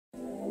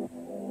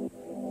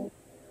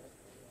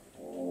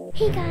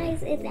Hey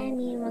guys, it's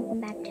Amy and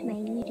welcome back to my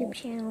YouTube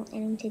channel,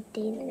 and in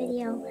today's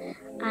video,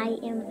 I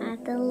am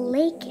at the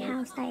lake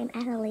house.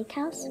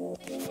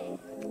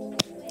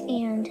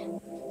 And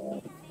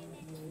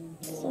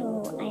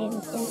so I am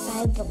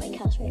inside the lake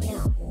house right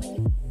now.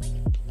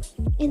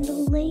 And the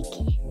lake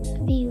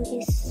view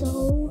is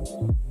so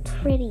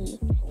pretty.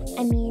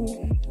 I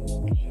mean,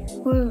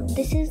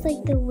 this is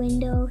like the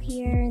window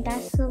here,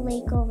 that's the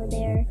lake over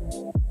there.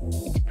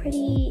 It's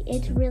pretty,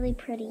 it's really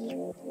pretty.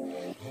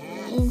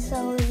 And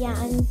so yeah,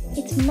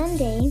 it's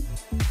Monday,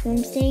 and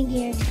I'm staying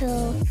here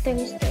till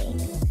Thursday.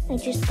 I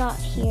just got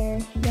here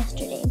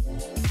yesterday.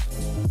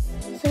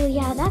 So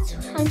yeah,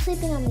 I'm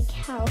sleeping on the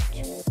couch.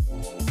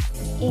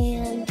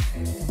 And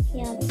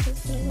yeah, this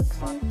is what it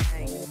looks like.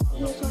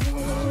 Here's our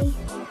hallway.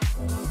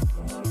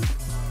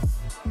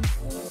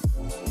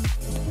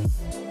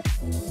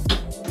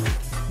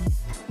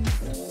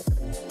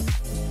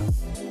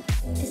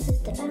 This is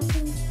the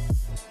bathroom.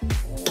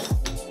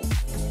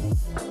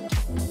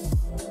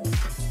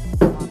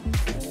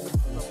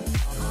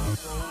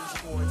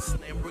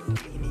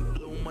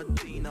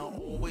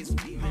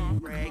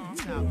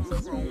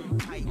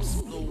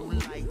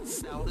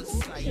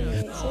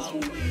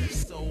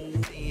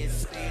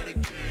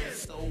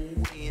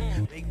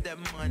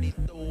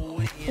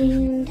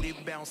 And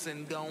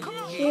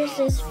here's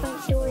this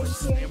front door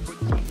here.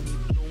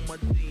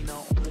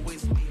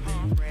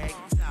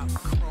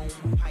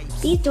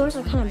 These doors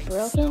are kind of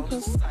broken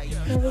because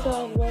when we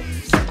go like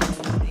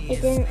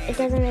this, it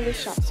doesn't really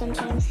shut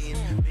sometimes.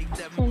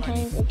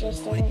 Sometimes it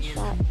just doesn't shut.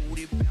 I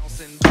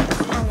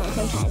don't know,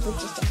 sometimes it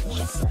just doesn't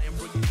shut.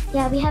 But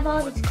yeah, we have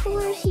all these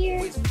coolers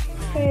here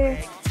for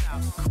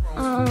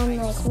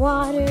like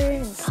water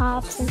and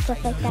cups and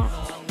stuff like that.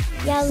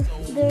 Yeah,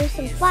 there's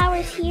some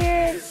flowers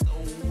here.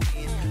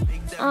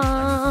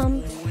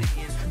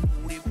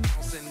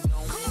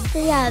 So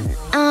yeah,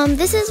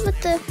 this is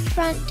what the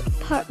front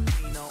part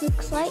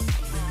looks like.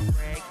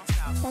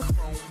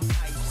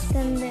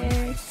 Then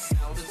there's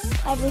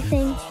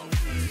everything.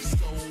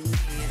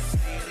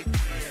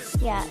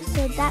 Yeah,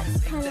 so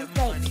that's kind of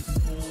like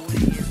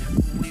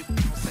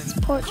this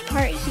porch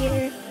part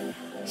here,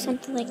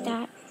 something like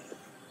that.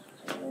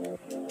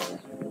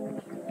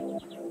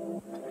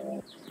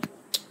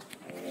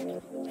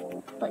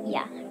 But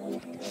yeah,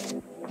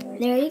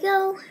 there you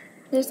go.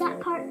 There's that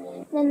part.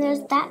 Then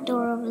there's that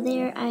door over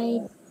there.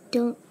 I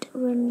don't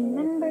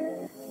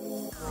remember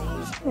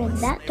where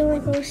that door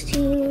goes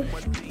to.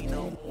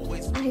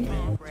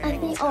 I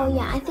think, oh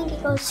yeah, I think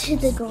it goes to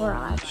the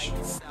garage.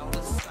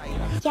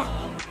 Yeah.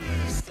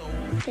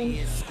 Then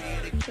here's the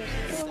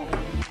door.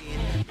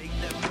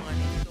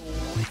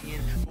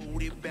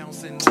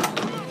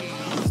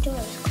 This door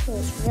is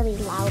closed really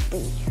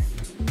loudly.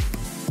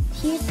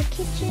 Here's the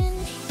kitchen.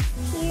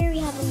 Here we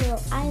have a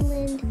little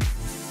island,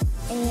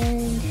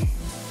 and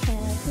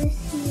have this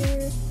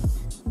here.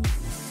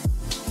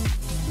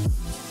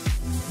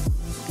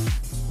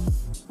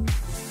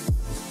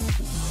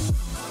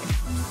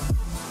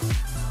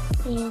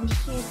 And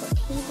here's the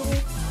table.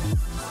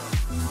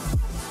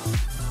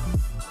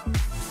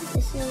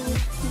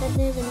 Then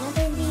there's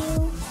another view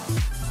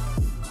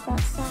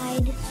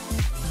outside,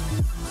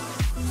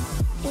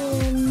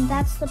 and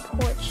that's the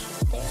porch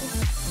there.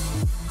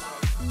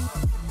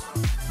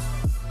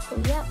 So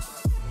yep.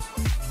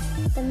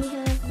 Then we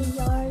have the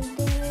yard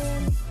there,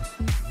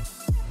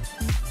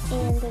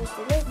 and there's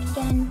the lake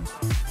again.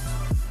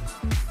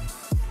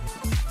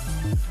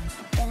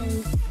 Then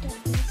this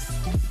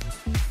stuff.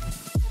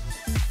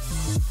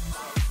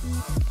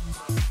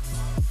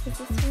 Here's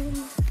this room.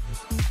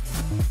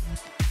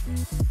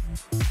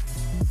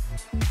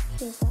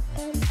 Here's that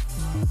bed.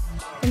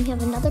 And we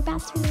have another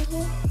bathroom right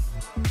here.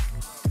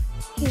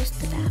 Here's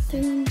the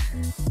bathroom.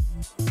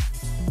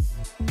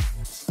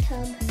 This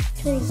tub.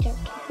 It's really dark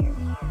in here,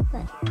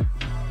 but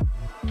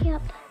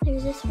yep,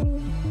 there's this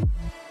room.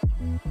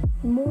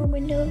 More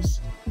windows.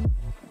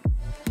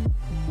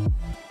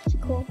 It's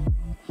cool.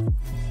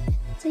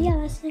 So yeah,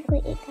 that's basically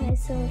it,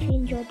 guys. So if you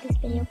enjoyed this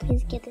video,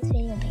 please give this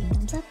video a big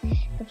thumbs up,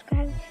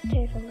 subscribe,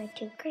 turn from red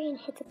to gray, and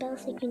hit the bell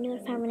so you can be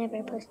notified whenever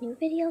I post new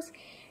videos.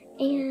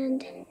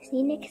 And see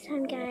you next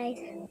time, guys.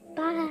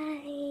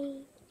 Bye.